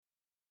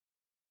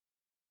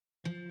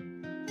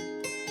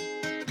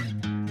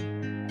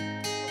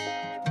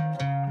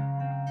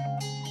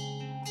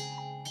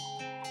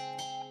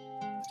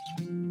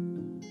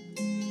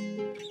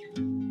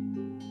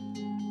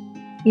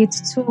It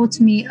taught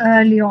me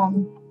early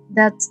on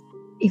that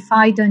if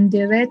I don't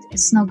do it,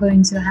 it's not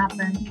going to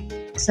happen.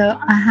 So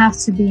I have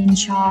to be in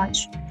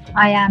charge.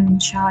 I am in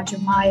charge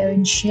of my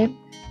own ship,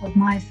 of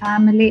my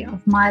family,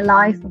 of my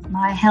life, of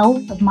my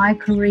health, of my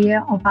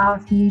career, of our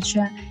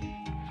future.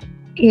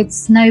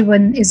 It's no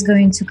one is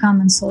going to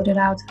come and sort it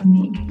out for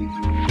me.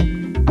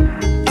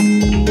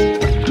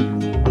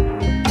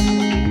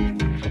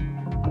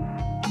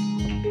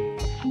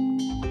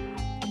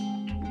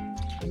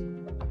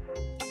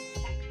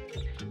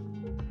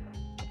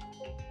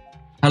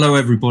 Hello,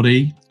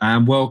 everybody,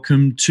 and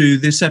welcome to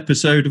this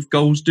episode of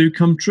Goals Do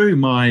Come True,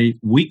 my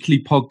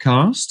weekly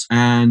podcast.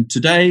 And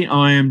today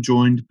I am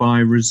joined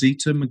by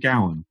Rosita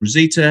MacGowan.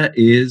 Rosita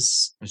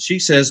is, as she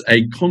says,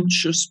 a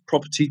conscious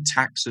property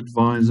tax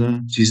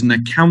advisor. She's an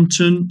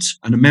accountant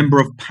and a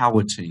member of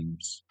power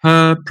teams.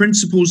 Her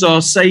principles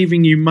are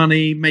saving you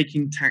money,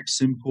 making tax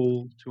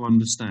simple to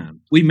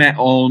understand. We met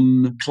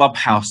on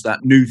Clubhouse,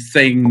 that new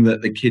thing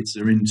that the kids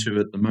are into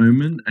at the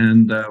moment,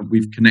 and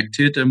we've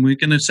connected, and we're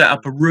going to set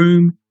up a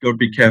room. Got to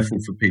be careful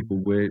for people.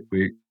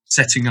 We're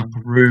setting up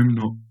a room,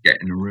 not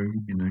getting a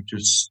room,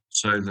 just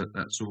so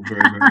that's all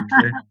very, very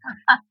clear.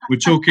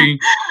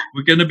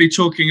 We're going to be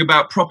talking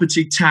about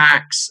property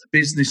tax,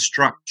 business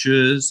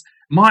structures.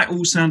 Might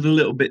all sound a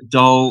little bit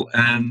dull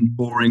and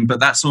boring, but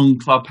that's on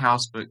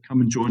Clubhouse. But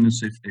come and join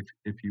us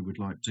if you would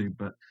like to.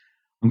 But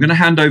I'm going to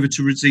hand over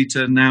to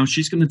Rosita now.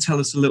 She's going to tell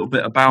us a little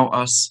bit about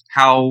us,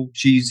 how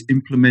she's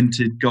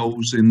implemented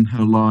goals in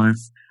her life,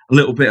 a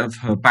little bit of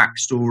her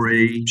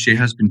backstory. She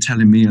has been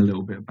telling me a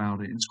little bit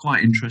about it. It's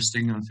quite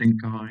interesting. I think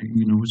I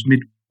was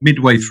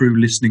midway through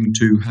listening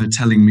to her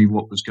telling me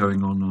what was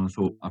going on, and I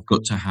thought I've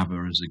got to have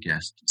her as a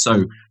guest.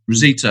 So,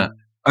 Rosita,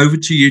 over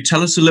to you.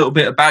 Tell us a little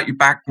bit about your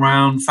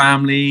background,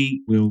 family.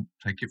 We'll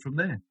take it from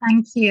there.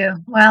 Thank you.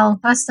 Well,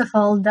 first of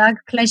all, Doug,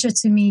 pleasure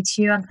to meet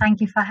you, and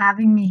thank you for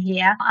having me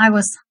here. I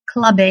was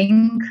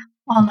clubbing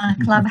on a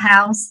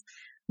Clubhouse,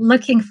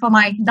 looking for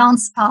my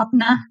dance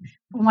partner,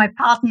 for my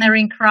partner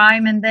in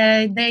crime, and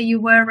there you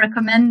were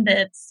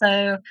recommended.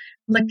 So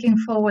looking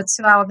forward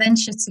to our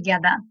venture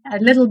together. A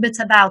little bit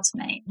about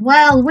me.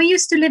 Well, we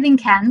used to live in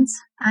Kent,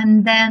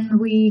 and then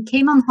we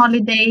came on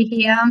holiday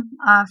here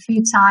a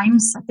few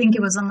times. I think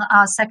it was on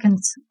our second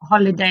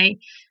holiday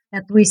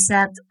that we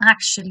said,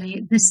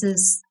 actually, this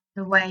is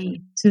the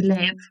way to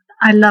live.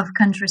 I love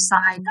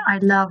countryside. I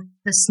love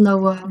the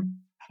slower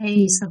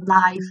pace of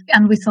life,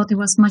 and we thought it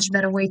was a much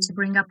better way to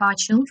bring up our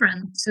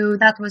children. So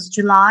that was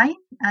July,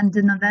 and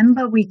in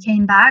November we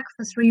came back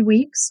for 3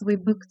 weeks. We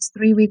booked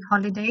 3-week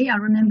holiday. I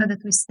remember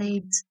that we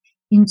stayed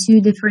in 2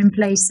 different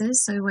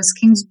places. So it was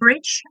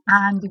Kingsbridge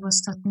and it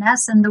was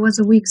Totnes, and there was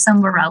a week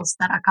somewhere else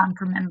that I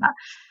can't remember.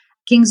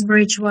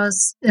 Kingsbridge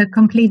was a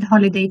complete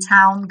holiday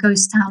town,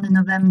 ghost town in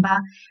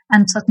November,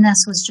 and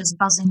Totnes was just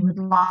buzzing with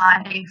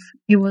life.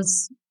 It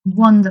was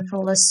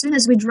wonderful. As soon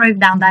as we drove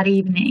down that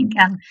evening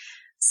and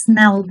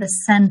smelled the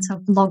scent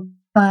of log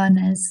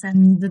burners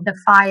and the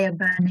fire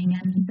burning,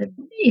 and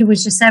it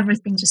was just,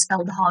 everything just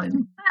felt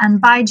home. And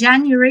by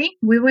January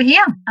we were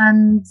here,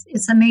 and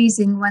it's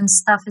amazing when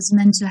stuff is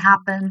meant to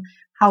happen,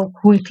 how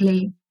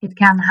quickly it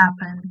can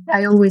happen.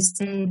 I always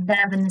say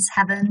Devon is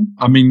heaven.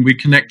 I mean, we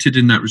connected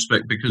in that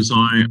respect because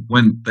I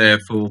went there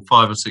for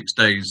 5 or 6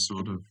 days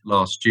sort of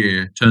last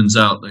year. Turns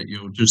out that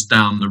you're just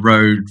down the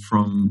road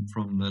from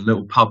the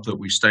little pub that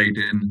we stayed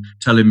in,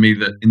 telling me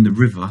that in the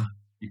river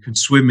you can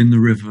swim in the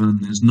river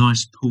and there's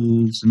nice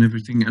pools and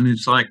everything. And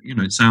it's like,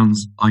 it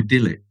sounds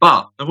idyllic.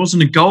 But there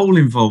wasn't a goal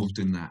involved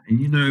in that.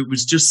 And, it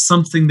was just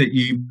something that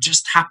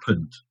just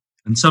happened.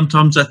 And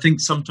sometimes I think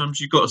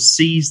you've got to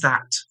seize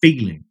that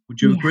feeling.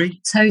 Would you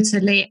agree?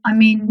 Totally. I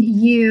mean,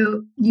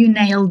 you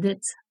nailed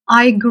it.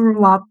 I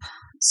grew up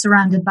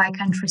surrounded by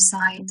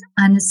countryside,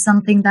 and it's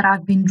something that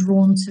I've been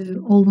drawn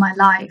to all my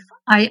life.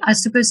 I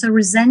suppose I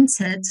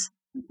resented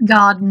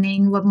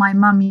gardening, what my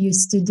mum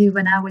used to do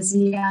when I was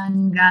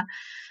younger.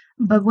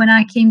 But when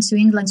I came to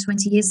England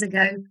 20 years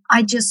ago,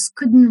 I just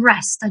couldn't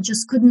rest. I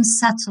just couldn't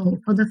settle.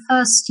 For the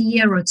first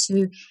year or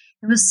two,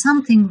 there was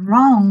something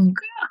wrong.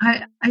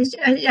 I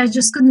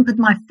just couldn't put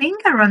my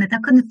finger on it. I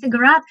couldn't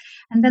figure out.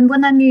 And then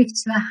when I moved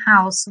to a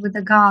house with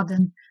a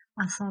garden,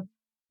 I thought,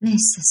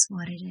 this is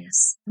what it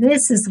is.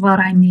 This is what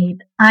I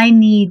need. I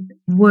need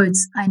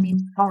woods. I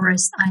need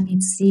forest. I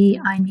need sea.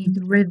 I need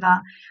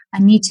river. I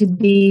need to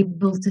be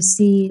able to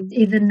see it.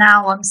 Even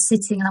now I'm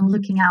sitting and I'm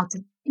looking out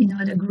at,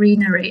 at the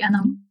greenery, and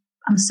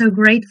I'm so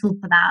grateful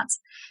for that.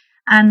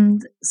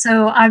 And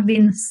so I've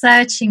been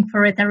searching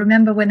for it. I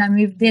remember when I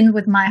moved in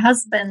with my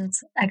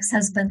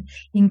ex-husband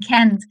in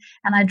Kent,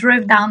 and I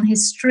drove down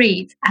his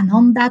street, and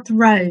on that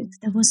road,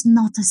 there was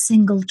not a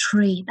single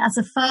tree. That's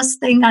the first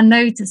thing I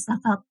noticed. I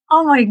thought,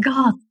 oh my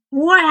God,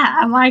 where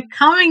am I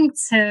coming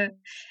to?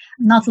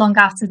 Not long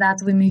after that,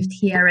 we moved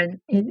here, and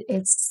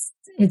it's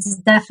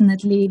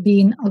definitely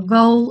been a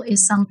goal,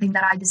 is something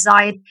that I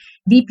desired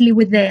deeply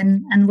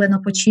within. And when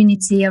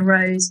opportunity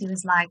arose, it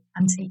was like,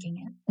 I'm taking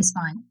it. It's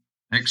fine.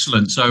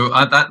 Excellent. So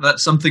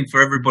that's something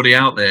for everybody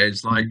out there.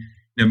 It's like,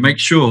 make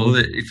sure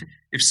that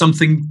if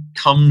something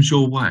comes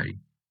your way,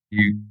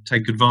 you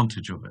take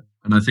advantage of it.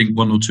 And I think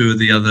one or two of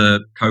the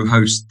other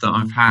co-hosts that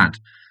I've had,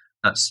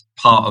 that's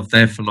part of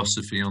their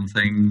philosophy on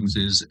things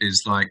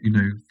is like,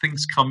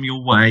 things come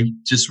your way,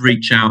 just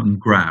reach out and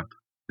grab.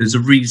 There's a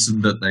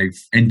reason that they've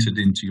entered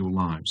into your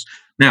lives.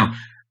 Now,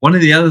 one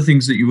of the other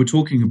things that you were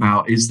talking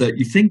about is that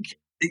you think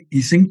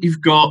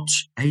you've got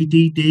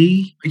ADD.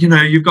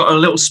 You've got a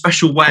little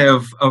special way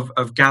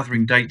of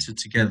gathering data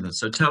together.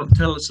 So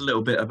tell us a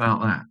little bit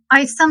about that.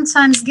 I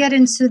sometimes get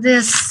into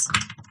this.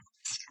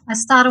 I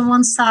start on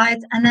one side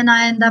and then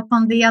I end up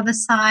on the other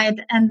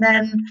side, and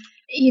then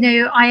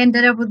I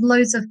ended up with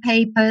loads of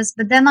papers,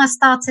 but then I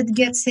started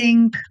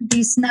getting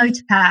these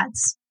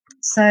notepads.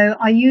 So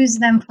I use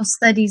them for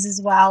studies as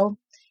well.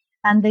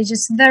 And they're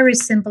just very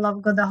simple.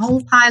 I've got a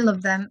whole pile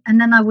of them, and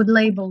then I would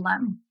label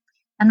them.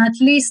 And at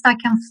least I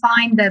can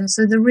find them.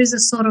 So there is a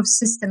sort of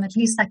system. At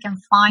least I can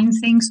find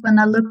things when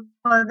I look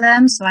for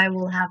them. So I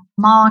will have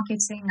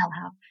marketing, I'll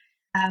have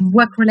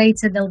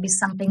work-related, there'll be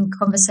something,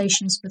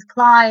 conversations with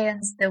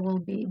clients, there will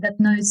be that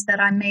notes that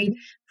I made,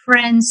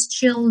 friends,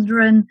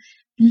 children,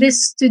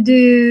 lists to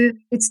do.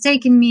 It's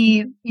taken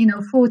me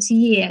 40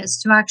 years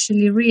to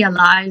actually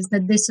realize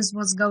that this is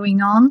what's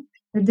going on,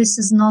 that this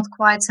is not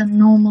quite a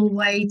normal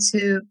way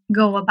to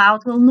go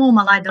about. Well,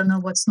 normal, I don't know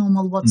what's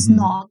normal, what's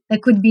not. There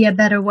could be a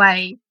better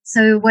way.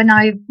 So when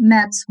I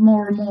met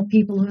more and more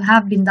people who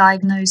have been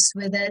diagnosed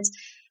with it,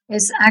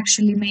 it's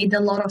actually made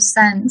a lot of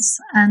sense.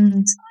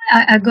 And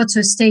I got to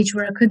a stage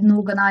where I couldn't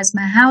organize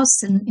my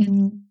house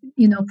in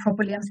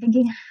properly. I'm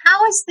thinking,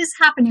 how is this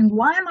happening?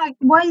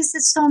 Why is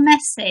it so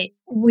messy?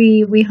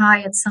 We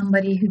hired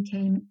somebody who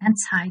came and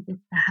tidied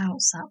the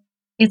house up.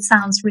 It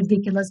sounds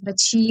ridiculous, but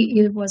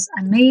it was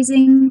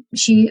amazing.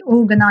 She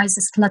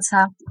organizes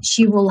clutter.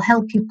 She will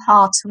help you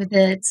part with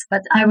it.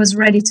 But I was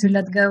ready to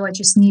let go. I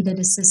just needed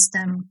a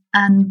system,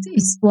 and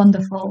it's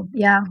wonderful.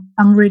 Yeah,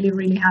 I'm really,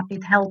 really happy.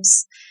 It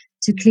helps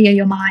to clear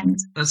your mind.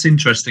 That's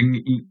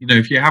interesting.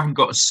 If you haven't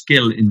got a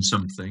skill in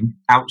something,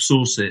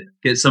 outsource it.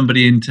 Get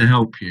somebody in to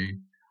help you.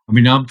 I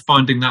mean, I'm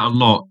finding that a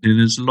lot. And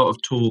there's a lot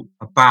of talk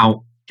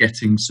about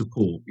getting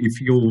support.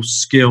 If your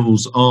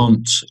skills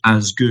aren't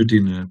as good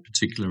in a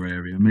particular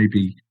area,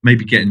 maybe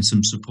getting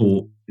some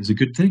support is a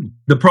good thing.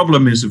 The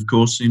problem is, of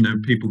course,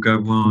 people go,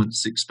 well,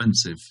 it's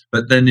expensive.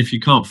 But then if you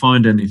can't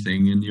find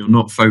anything and you're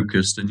not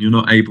focused and you're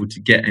not able to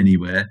get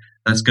anywhere,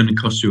 that's going to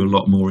cost you a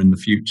lot more in the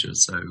future.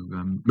 So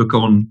look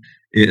on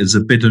it as a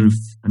bit of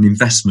an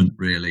investment,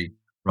 really,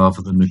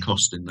 rather than a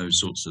cost in those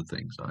sorts of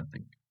things, I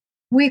think.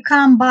 We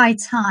can't buy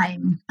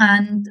time,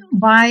 and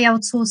by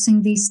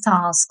outsourcing these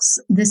tasks,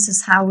 this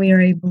is how we are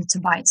able to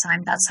buy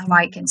time. That's how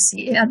I can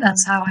see it.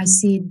 That's how I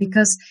see it.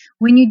 Because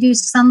when you do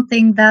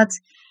something that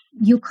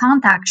you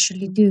can't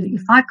actually do,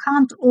 if I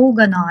can't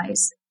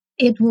organize,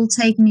 it will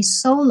take me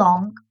so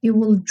long, it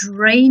will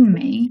drain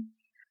me,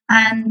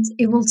 and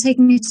it will take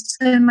me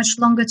so much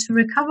longer to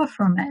recover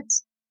from it.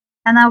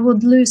 And I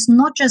would lose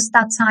not just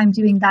that time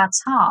doing that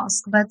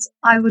task, but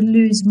I would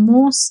lose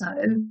more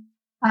so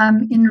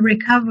in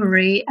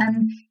recovery.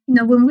 And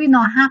when we're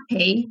not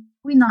happy,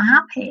 we're not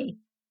happy.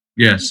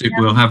 Yes, it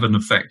will have an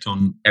effect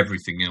on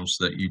everything else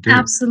that you do.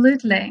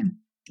 Absolutely.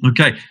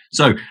 Okay,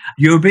 so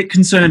you're a bit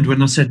concerned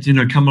when I said,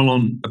 come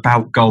along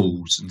about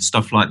goals and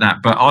stuff like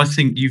that. But I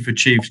think you've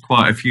achieved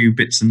quite a few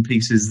bits and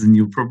pieces, and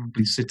you're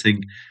probably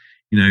sitting,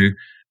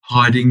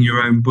 hiding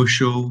your own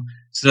bushel.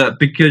 So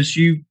because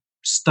you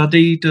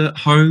studied at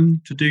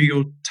home to do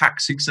your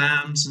tax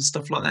exams and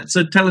stuff like that.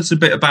 So tell us a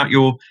bit about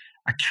your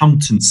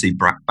accountancy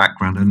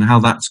background and how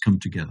that's come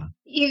together.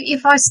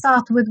 If I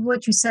start with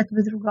what you said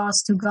with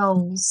regards to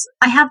goals,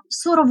 I have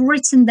sort of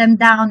written them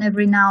down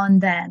every now and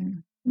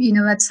then.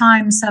 At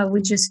times I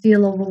would just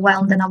feel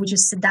overwhelmed, and I would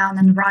just sit down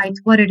and write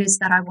what it is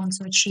that I want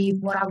to achieve,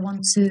 where I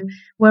want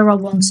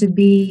to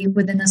be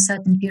within a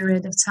certain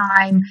period of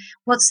time,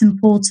 what's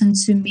important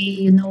to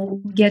me,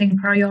 getting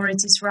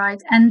priorities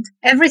right. And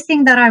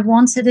everything that I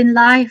wanted in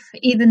life,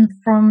 even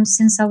from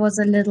since I was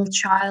a little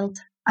child,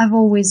 I've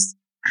always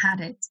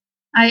had it.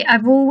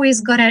 I've always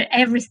got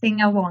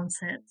everything I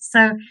wanted.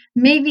 So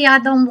maybe I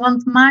don't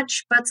want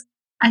much, but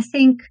I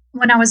think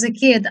when I was a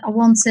kid, I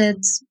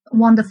wanted a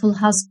wonderful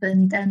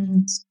husband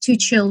and 2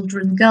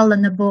 children, girl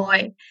and a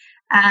boy.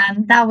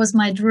 And that was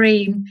my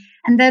dream.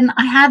 And then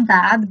I had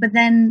that, but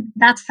then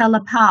that fell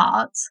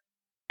apart.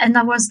 And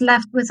I was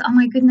left with, oh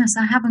my goodness,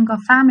 I haven't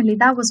got family.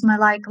 That was my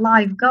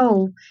life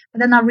goal. But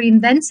then I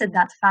reinvented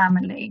that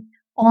family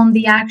on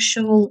the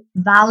actual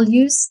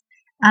values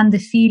and the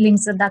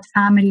feelings that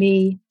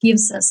family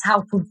gives us,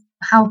 how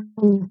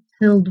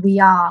fulfilled we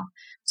are.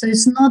 So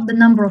it's not the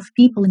number of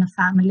people in a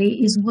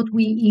family, it's what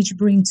we each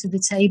bring to the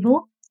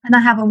table. And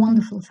I have a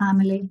wonderful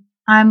family.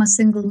 I'm a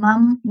single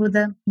mom with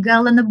a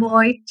girl and a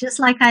boy, just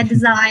like I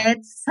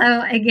desired.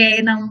 So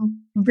again,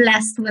 I'm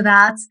blessed with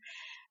that.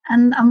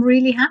 And I'm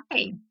really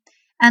happy.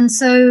 And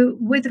so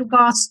with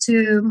regards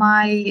to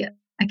my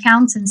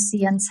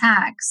accountancy and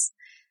tax,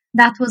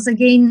 that was a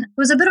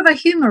bit of a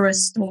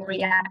humorous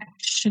story,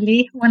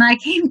 actually. When I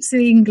came to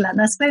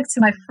England, I spoke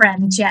to my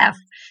friend, Jeff.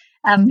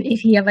 If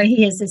he ever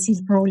hears this,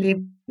 he's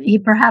probably he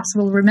perhaps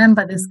will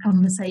remember this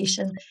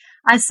conversation.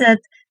 I said,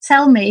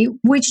 tell me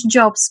which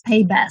jobs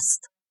pay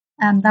best.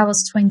 And that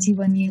was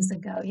 21 years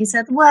ago. He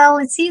said, well,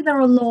 it's either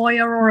a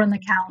lawyer or an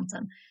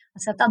accountant. I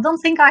said, I don't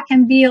think I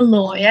can be a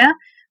lawyer,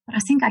 but I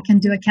think I can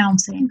do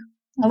accounting.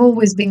 I've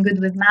always been good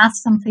with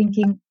maths. I'm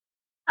thinking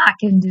I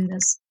can do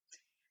this.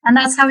 And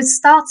that's how it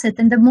started.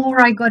 And the more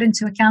I got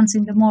into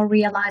accounting, the more I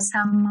realized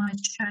how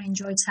much I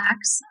enjoy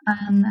tax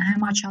and how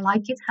much I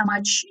like it, how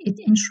much it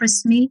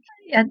interests me.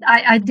 And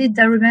I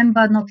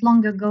remember not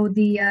long ago,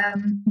 the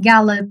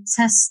Gallup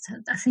test.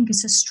 I think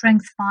it's a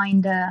strength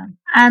finder.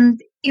 And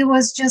it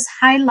was just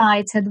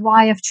highlighted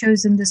why I've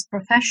chosen this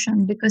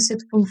profession, because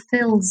it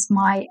fulfills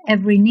my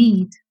every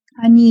need.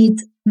 I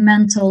need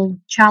mental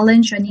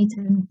challenge. I need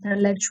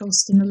intellectual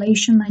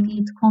stimulation. I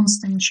need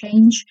constant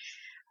change.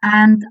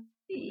 And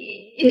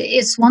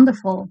it's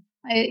wonderful.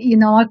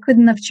 I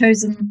couldn't have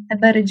chosen a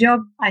better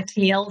job, I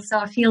feel. So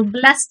I feel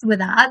blessed with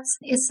that.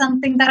 It's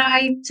something that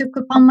I took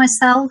upon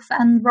myself,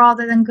 and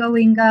rather than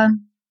going,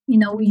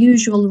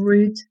 usual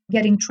route,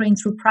 getting trained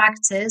through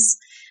practice,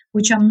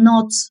 which I'm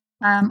not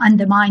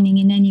undermining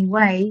in any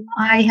way,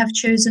 I have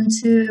chosen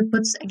to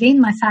put,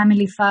 again, my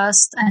family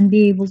first and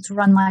be able to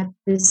run my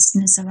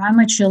business around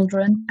my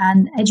children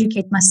and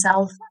educate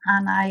myself.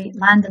 And I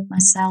landed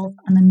myself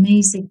an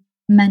amazing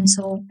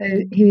mentor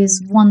who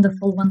is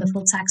wonderful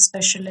tax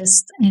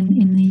specialist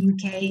in the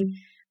UK,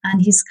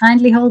 and he's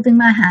kindly holding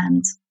my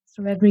hand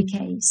through every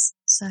case.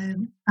 So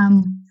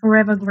I'm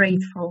forever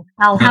grateful.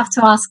 I'll have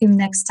to ask him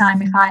next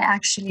time if I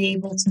actually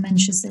able to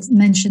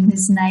mention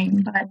his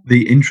name. But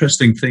the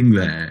interesting thing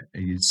there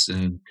is,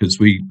 because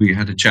we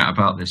had a chat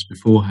about this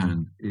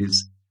beforehand,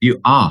 is you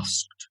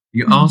asked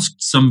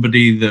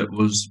somebody that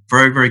was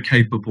very, very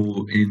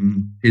capable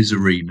in his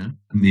arena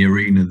and the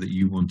arena that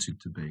you wanted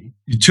to be.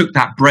 You took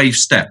that brave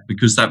step,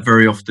 because that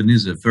very often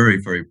is a very,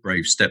 very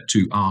brave step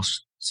to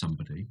ask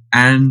somebody.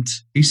 And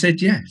he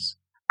said yes.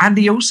 And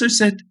he also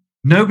said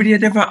nobody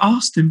had ever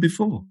asked him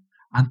before.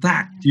 And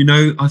that,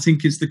 I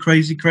think is the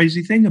crazy,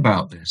 crazy thing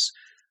about this.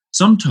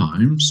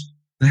 Sometimes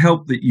the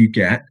help that you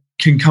get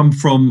can come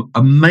from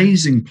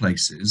amazing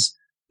places,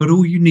 but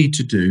all you need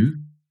to do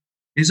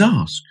is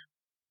ask.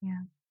 Yeah.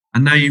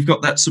 And now you've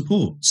got that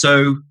support.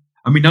 So,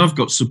 I've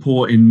got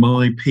support in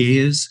my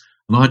peers,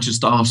 and I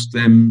just ask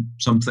them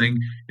something,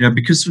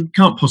 because we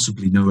can't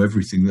possibly know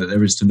everything that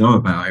there is to know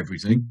about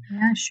everything.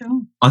 Yeah,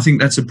 sure. I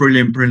think that's a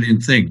brilliant,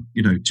 brilliant thing.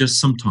 Just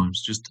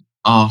sometimes just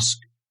ask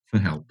for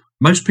help.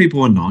 Most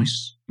people are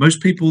nice.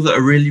 Most people that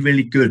are really,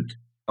 really good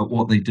at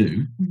what they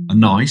do are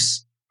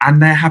nice,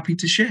 and they're happy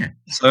to share.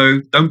 So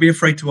don't be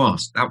afraid to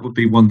ask. That would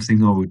be one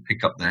thing I would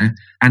pick up there.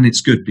 And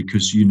it's good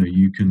because,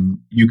 you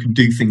can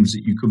do things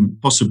that you can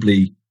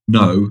possibly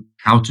know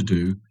how to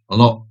do a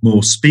lot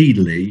more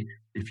speedily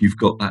if you've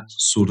got that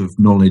sort of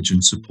knowledge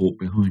and support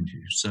behind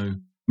you. So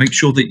make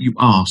sure that you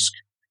ask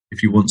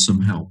if you want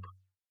some help.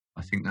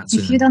 I think that's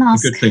if you don't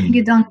ask, a good thing.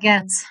 You don't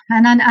get.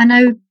 And I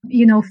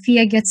know,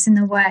 fear gets in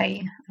the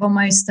way for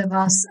most of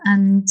us.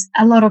 And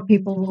a lot of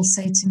people will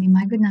say to me,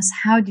 my goodness,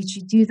 how did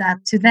you do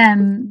that? To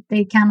them,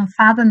 they cannot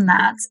fathom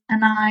that.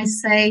 And I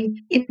say,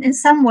 in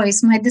some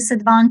ways, my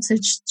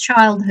disadvantaged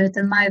childhood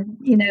and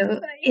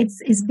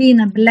it's been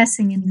a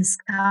blessing in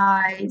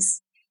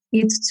disguise.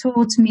 It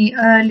taught me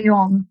early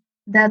on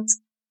that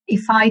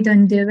if I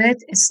don't do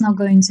it, it's not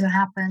going to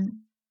happen.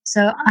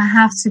 So I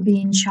have to be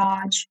in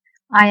charge.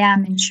 I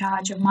am in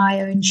charge of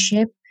my own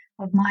ship,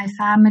 of my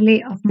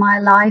family, of my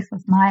life,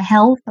 of my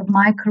health, of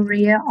my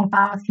career, of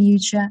our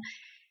future.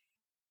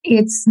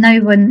 No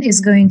one is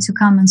going to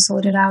come and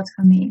sort it out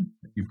for me.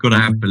 You've got to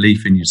have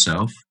belief in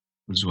yourself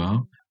as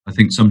well. I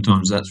think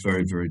sometimes that's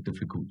very, very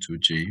difficult to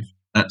achieve.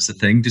 That's the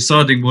thing.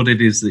 Deciding what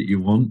it is that you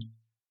want,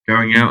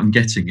 going out and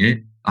getting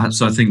it.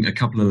 That's, I think, a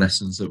couple of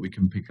lessons that we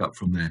can pick up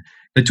from there.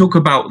 They talk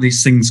about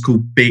these things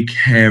called big,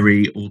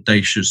 hairy,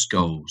 audacious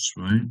goals,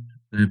 right?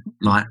 They're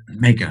like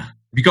mega.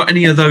 Have you got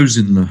any of those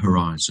in the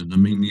horizon? That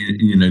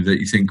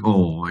you think,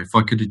 if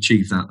I could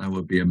achieve that, that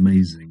would be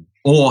amazing.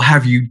 Or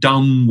have you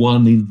done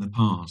one in the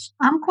past?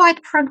 I'm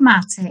quite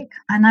pragmatic,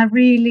 and I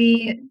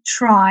really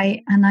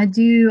try, and I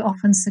do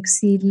often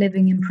succeed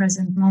living in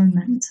present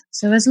moment.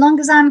 So as long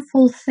as I'm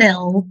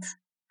fulfilled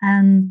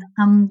and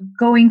I'm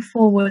going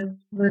forward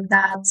with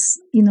that,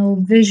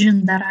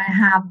 vision that I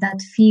have,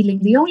 that feeling,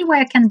 the only way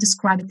I can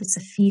describe it is a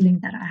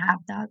feeling that I have,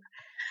 that.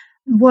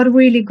 What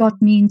really got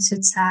me into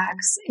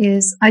tax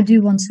is I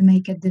do want to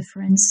make a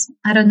difference.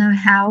 I don't know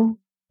how,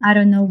 I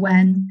don't know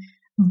when,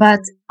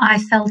 but I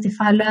felt if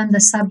I learn the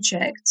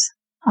subject,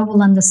 I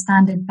will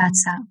understand it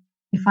better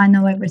if I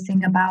know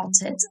everything about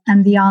it,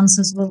 and the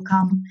answers will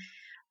come.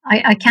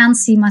 I can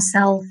see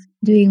myself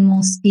doing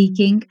more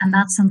speaking, and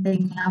that's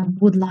something I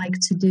would like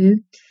to do.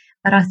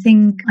 But I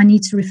think I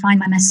need to refine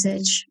my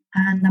message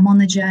and I'm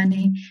on a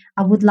journey.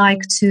 I would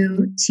like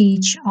to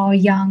teach our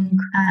young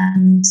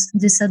and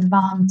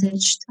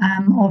disadvantaged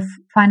of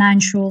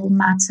financial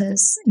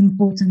matters,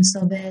 importance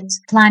of it,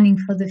 planning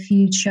for the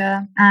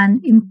future,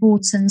 and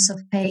importance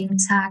of paying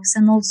tax,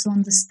 and also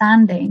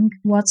understanding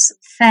what's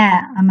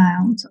fair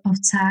amount of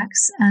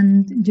tax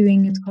and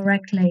doing it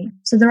correctly.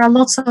 So there are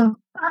lots of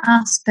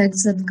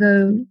aspects that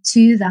go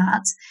to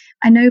that.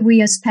 I know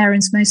we as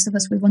parents, most of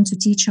us, we want to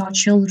teach our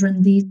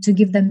children to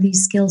give them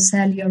these skills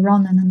earlier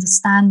on and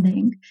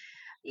understanding.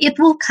 It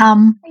will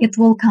come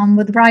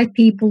with the right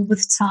people,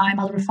 with time.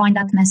 I'll refine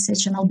that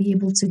message and I'll be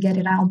able to get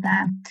it out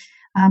there.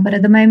 But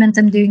at the moment,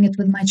 I'm doing it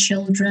with my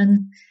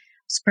children,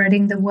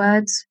 spreading the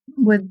word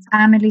with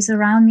families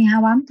around me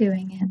how I'm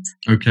doing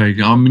it.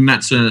 Okay, I mean,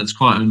 that's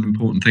quite an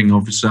important thing.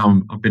 Obviously,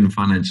 I've been a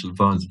financial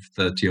advisor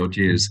for 30 odd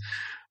years.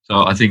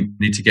 So I think I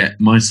need to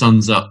get my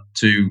sons up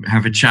to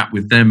have a chat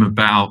with them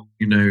about,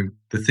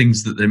 the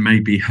things that they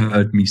maybe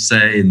heard me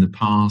say in the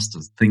past,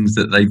 or things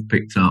that they've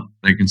picked up.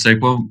 They can say,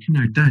 well,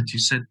 Dad, you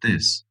said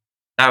this.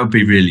 That would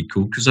be really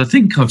cool, because I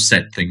think I've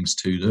said things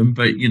to them,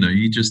 but,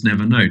 you just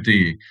never know, do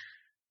you?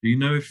 Do you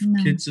know if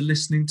kids are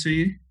listening to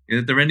you?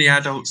 Are there any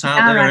adults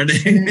out there?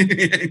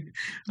 They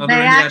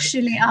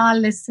actually are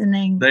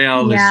listening. They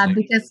are listening. Yeah,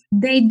 because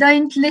they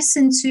don't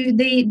listen to,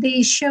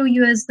 they show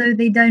you as though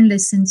they don't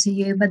listen to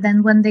you. But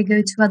then when they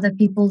go to other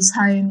people's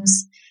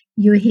homes,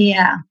 you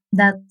hear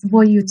that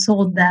what you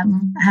taught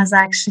them has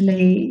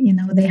actually,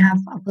 they have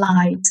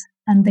applied,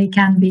 and they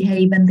can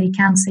behave and they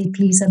can say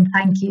please and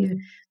thank you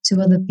to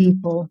other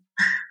people.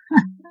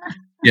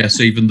 Yes,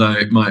 even though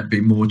it might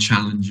be more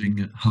challenging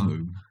at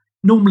home.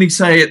 Normally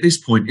say at this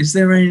point, is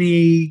there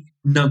any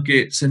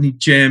nuggets, any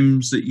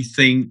gems that you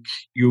think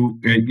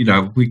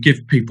we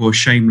give people a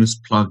shameless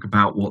plug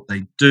about what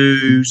they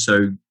do?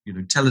 So,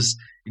 tell us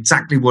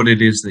exactly what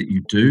it is that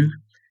you do,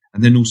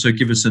 and then also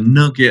give us a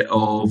nugget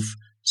of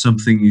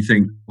something you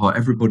think, well,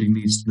 everybody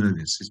needs to know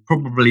this. It's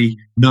probably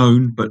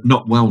known, but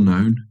not well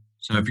known.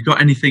 So if you've got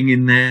anything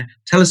in there,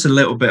 tell us a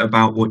little bit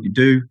about what you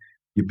do,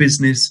 your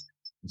business,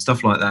 and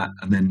stuff like that,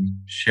 and then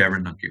share a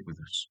nugget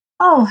with us.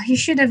 Oh, you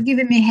should have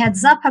given me a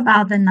heads up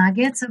about the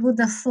nuggets. I would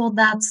have thought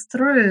that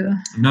through.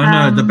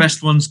 No, the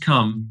best ones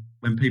come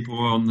when people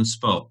are on the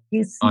spot.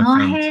 It's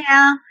not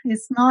here.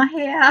 It's not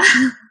here.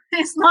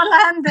 It's not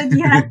landed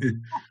yet.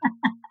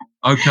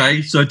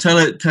 Okay, so tell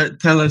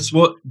us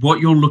what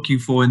you're looking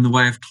for in the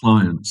way of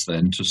clients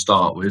then to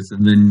start with,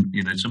 and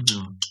then something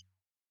will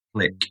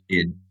click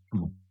in.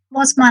 Come on.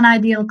 What's my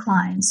ideal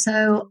client?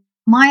 So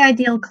my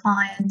ideal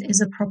client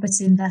is a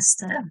property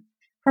investor.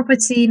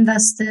 Property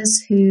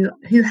investors who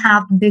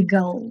have big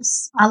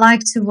goals. I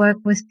like to work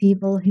with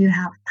people who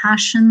have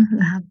passion, who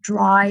have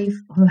drive,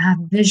 who have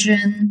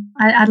vision.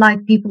 I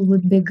like people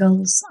with big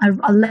goals.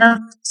 I love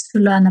to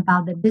learn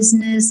about their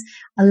business.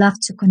 I love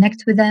to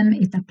connect with them.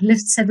 It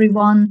uplifts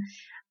everyone.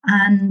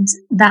 And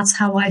that's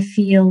how I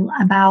feel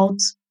about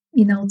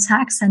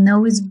tax. I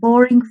know it's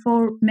boring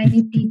for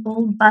many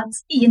people, but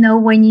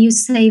when you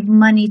save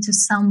money to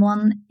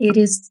someone,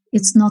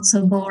 it's not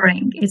so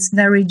boring. It's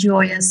very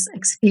joyous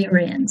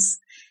experience.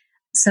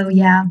 So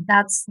yeah,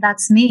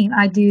 that's me.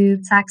 I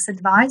do tax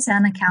advice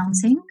and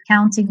accounting.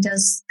 Accounting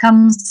just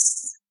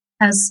comes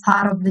as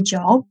part of the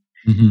job,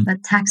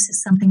 but tax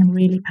is something I'm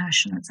really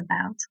passionate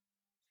about.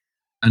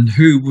 And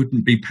who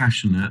wouldn't be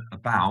passionate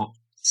about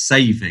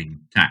saving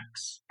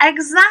tax?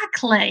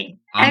 Exactly.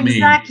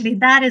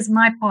 That is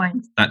my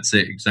point. That's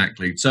it,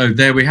 exactly. So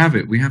there we have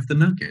it. We have the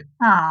nugget.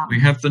 We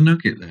have the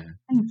nugget there.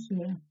 Thank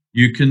you.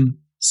 You can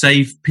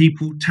save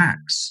people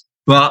tax,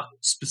 but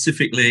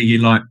specifically you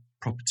like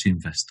property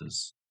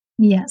investors.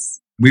 Yes.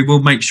 We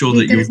will make sure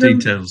that your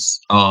details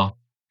are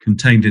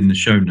contained in the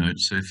show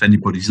notes. So if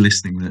anybody's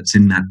listening that's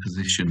in that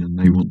position and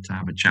they want to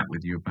have a chat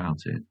with you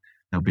about it,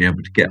 they'll be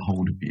able to get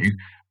hold of you.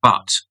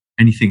 But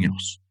anything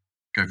else?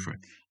 Go for it.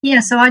 Yeah,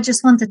 so I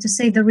just wanted to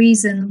say the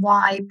reason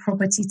why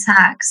property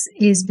tax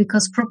is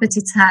because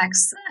property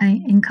tax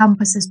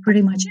encompasses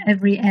pretty much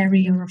every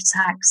area of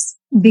tax.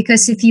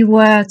 Because if you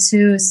were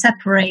to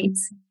separate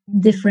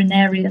different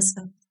areas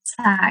of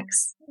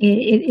tax,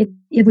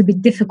 it would be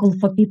difficult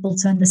for people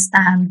to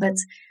understand. But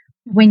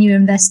when you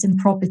invest in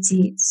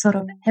property, sort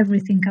of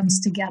everything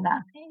comes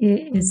together.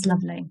 It's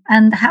lovely.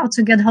 And how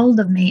to get hold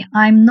of me?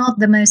 I'm not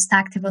the most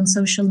active on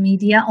social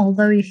media,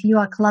 although if you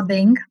are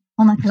clubbing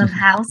on a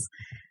clubhouse,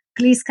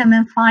 please come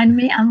and find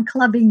me. I'm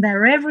clubbing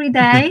there every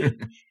day.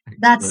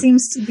 That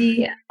seems to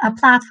be a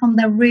platform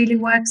that really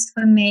works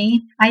for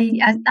me.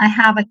 I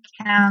have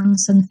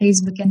accounts on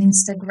Facebook and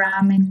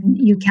Instagram, and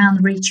you can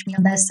reach me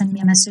on there, send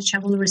me a message. I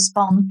will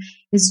respond.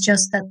 It's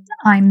just that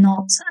I'm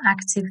not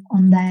active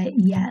on there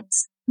yet.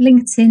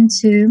 LinkedIn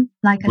too,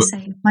 like I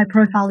say, my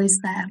profile is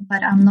there,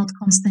 but I'm not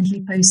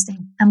constantly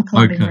posting. I'm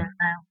clubbing right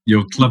now.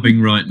 You're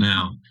clubbing right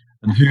now.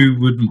 And who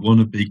wouldn't want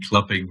to be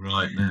clubbing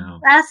right now?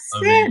 That's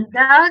it,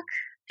 Doug.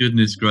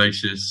 Goodness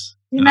gracious.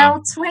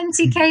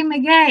 20 came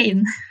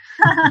again.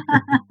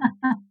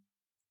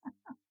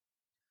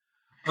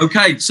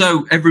 Okay,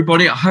 so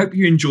everybody, I hope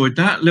you enjoyed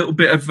that. A little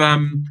bit of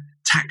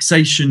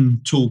taxation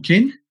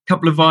talking.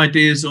 couple of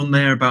ideas on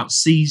there about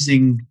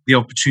seizing the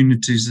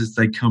opportunities as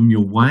they come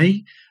your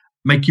way,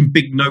 making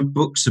big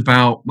notebooks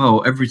about,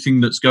 well,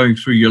 everything that's going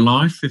through your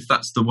life, if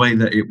that's the way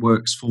that it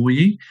works for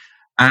you.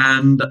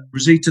 And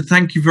Rosita,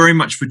 thank you very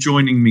much for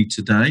joining me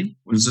today.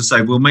 As I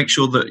say, we'll make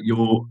sure that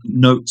your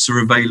notes are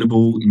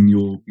available in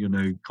your,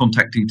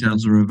 contact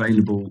details are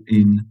available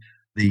in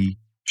the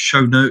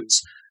show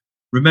notes.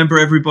 Remember,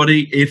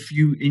 everybody, if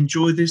you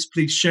enjoy this,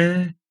 please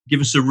share, give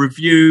us a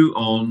review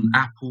on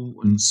Apple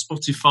and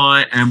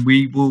Spotify, and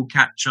we will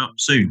catch up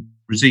soon.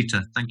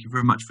 Rosita, thank you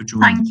very much for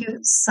joining. Thank you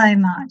so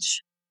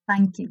much.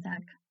 Thank you,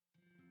 Doug.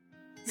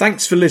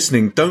 Thanks for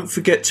listening. Don't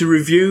forget to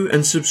review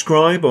and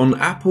subscribe on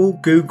Apple,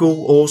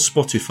 Google or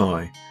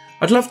Spotify.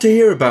 I'd love to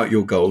hear about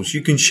your goals.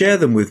 You can share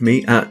them with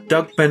me at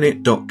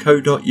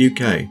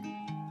dougbennett.co.uk.